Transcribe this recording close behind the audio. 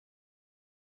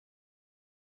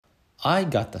I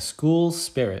Got the School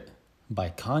Spirit by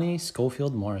Connie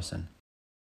Schofield-Morrison.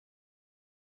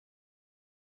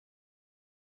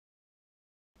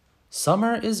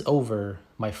 Summer is over.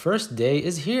 My first day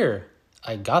is here.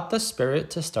 I got the spirit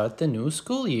to start the new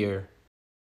school year.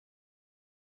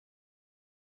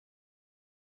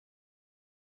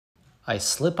 I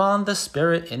slip on the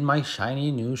spirit in my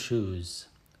shiny new shoes.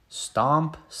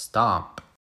 Stomp, stomp.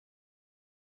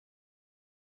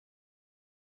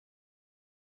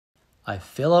 I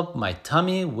fill up my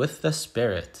tummy with the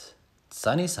spirit.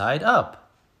 Sunny side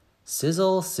up.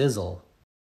 Sizzle, sizzle.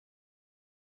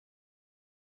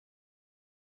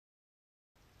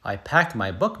 I packed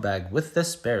my book bag with the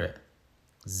spirit.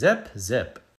 Zip,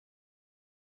 zip.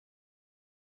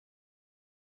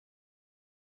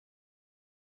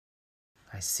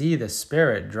 I see the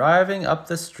spirit driving up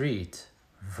the street.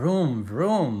 Vroom,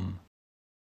 vroom.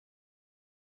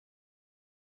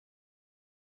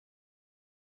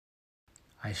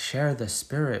 I share the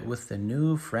spirit with the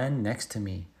new friend next to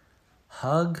me.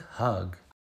 Hug, hug.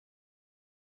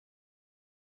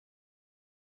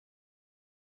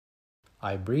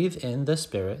 I breathe in the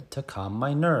spirit to calm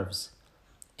my nerves.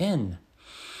 In.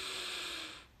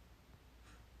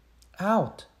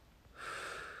 Out.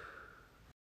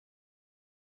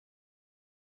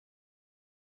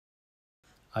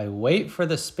 I wait for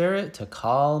the spirit to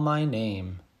call my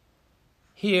name.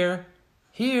 Here,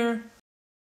 here.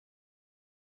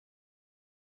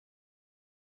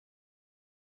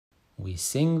 We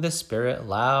sing the spirit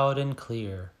loud and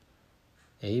clear.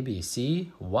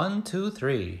 ABC, 1, 2,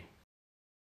 3.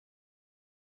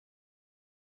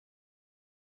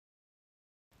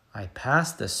 I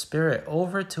pass the spirit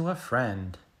over to a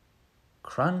friend.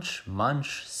 Crunch,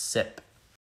 munch, sip.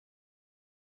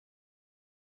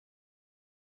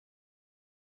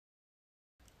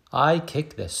 I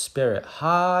kick the spirit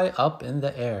high up in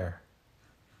the air.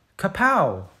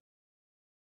 Kapow!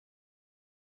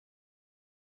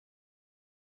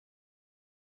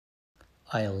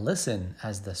 I listen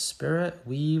as the spirit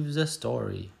weaves a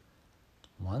story.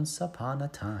 Once upon a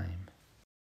time.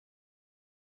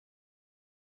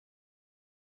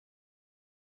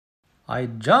 I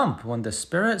jump when the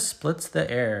spirit splits the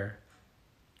air.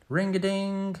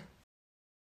 Ring-a-ding.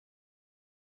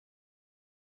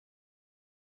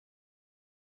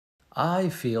 I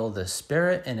feel the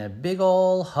spirit in a big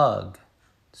ol' hug.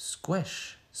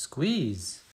 Squish,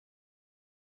 squeeze.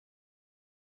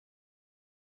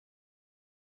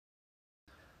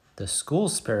 The school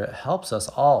spirit helps us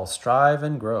all strive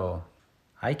and grow.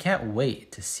 I can't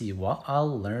wait to see what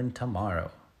I'll learn tomorrow.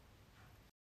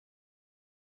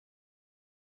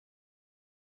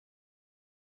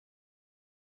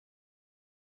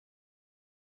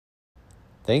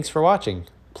 Thanks for watching.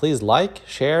 Please like,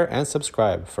 share, and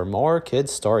subscribe for more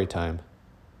kids' story time.